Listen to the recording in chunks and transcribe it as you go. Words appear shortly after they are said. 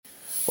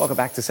Welcome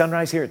back to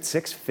Sunrise here at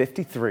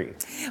 6:53.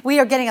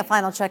 We are getting a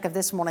final check of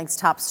this morning's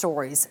top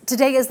stories.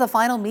 Today is the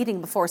final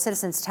meeting before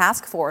Citizens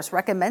Task Force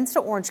recommends to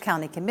Orange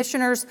County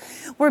commissioners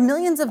where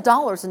millions of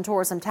dollars in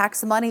tourism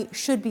tax money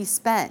should be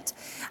spent.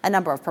 A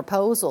number of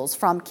proposals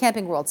from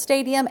Camping World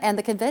Stadium and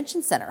the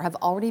Convention Center have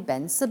already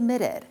been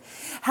submitted.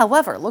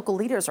 However, local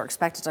leaders are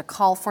expected to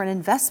call for an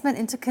investment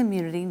into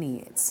community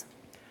needs.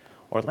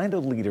 Orlando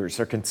leaders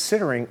are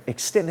considering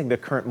extending the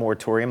current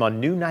moratorium on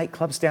new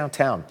nightclubs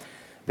downtown.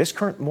 This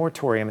current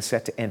moratorium is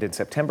set to end in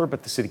September,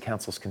 but the City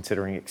Council is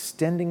considering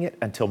extending it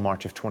until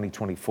March of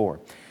 2024.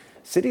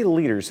 City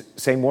leaders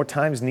say more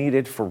time is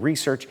needed for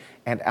research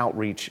and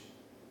outreach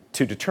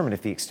to determine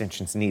if the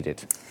extension is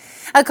needed.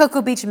 A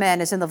Cocoa Beach man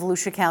is in the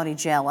Volusia County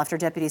Jail after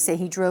deputies say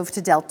he drove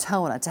to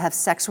Deltona to have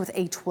sex with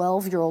a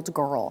 12-year-old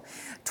girl.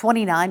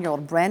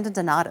 29-year-old Brandon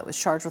Donato is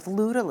charged with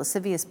lewd or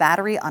lascivious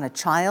battery on a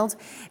child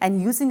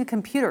and using a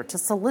computer to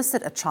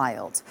solicit a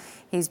child.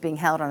 He's being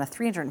held on a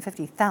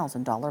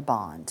 $350,000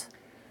 bond.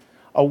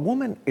 A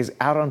woman is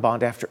out on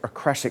bond after a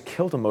crash that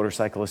killed a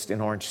motorcyclist in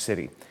Orange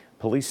City.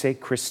 Police say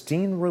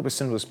Christine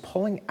Rubison was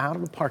pulling out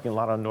of the parking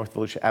lot on North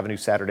Volusia Avenue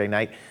Saturday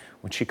night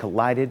when she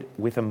collided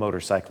with a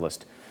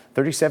motorcyclist.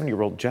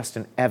 37-year-old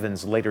Justin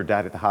Evans later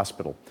died at the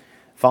hospital.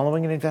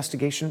 Following an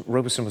investigation,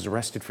 Rubison was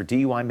arrested for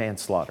DUI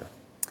manslaughter.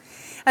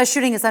 A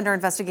shooting is under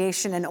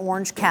investigation in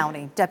Orange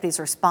County. Deputies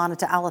responded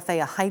to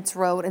Alafaya Heights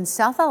Road and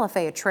South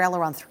Alafaya Trail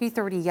around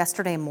 3:30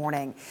 yesterday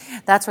morning.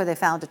 That's where they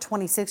found a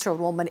 26-year-old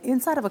woman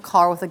inside of a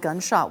car with a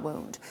gunshot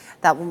wound.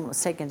 That woman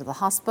was taken to the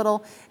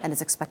hospital and is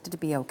expected to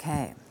be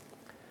okay.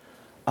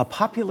 A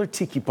popular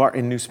tiki bar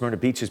in New Smyrna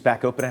Beach is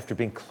back open after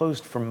being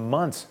closed for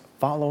months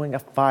following a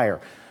fire.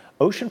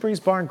 Ocean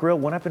Breeze Bar and Grill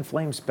went up in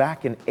flames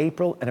back in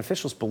April, and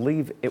officials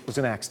believe it was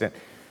an accident.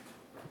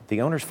 The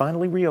owners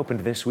finally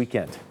reopened this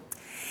weekend.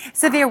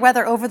 Severe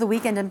weather over the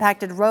weekend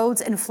impacted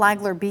roads in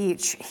Flagler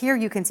Beach. Here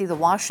you can see the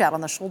washout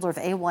on the shoulder of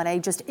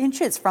A1A just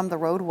inches from the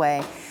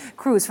roadway.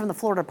 Crews from the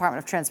Florida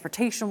Department of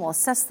Transportation will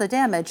assess the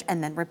damage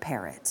and then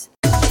repair it.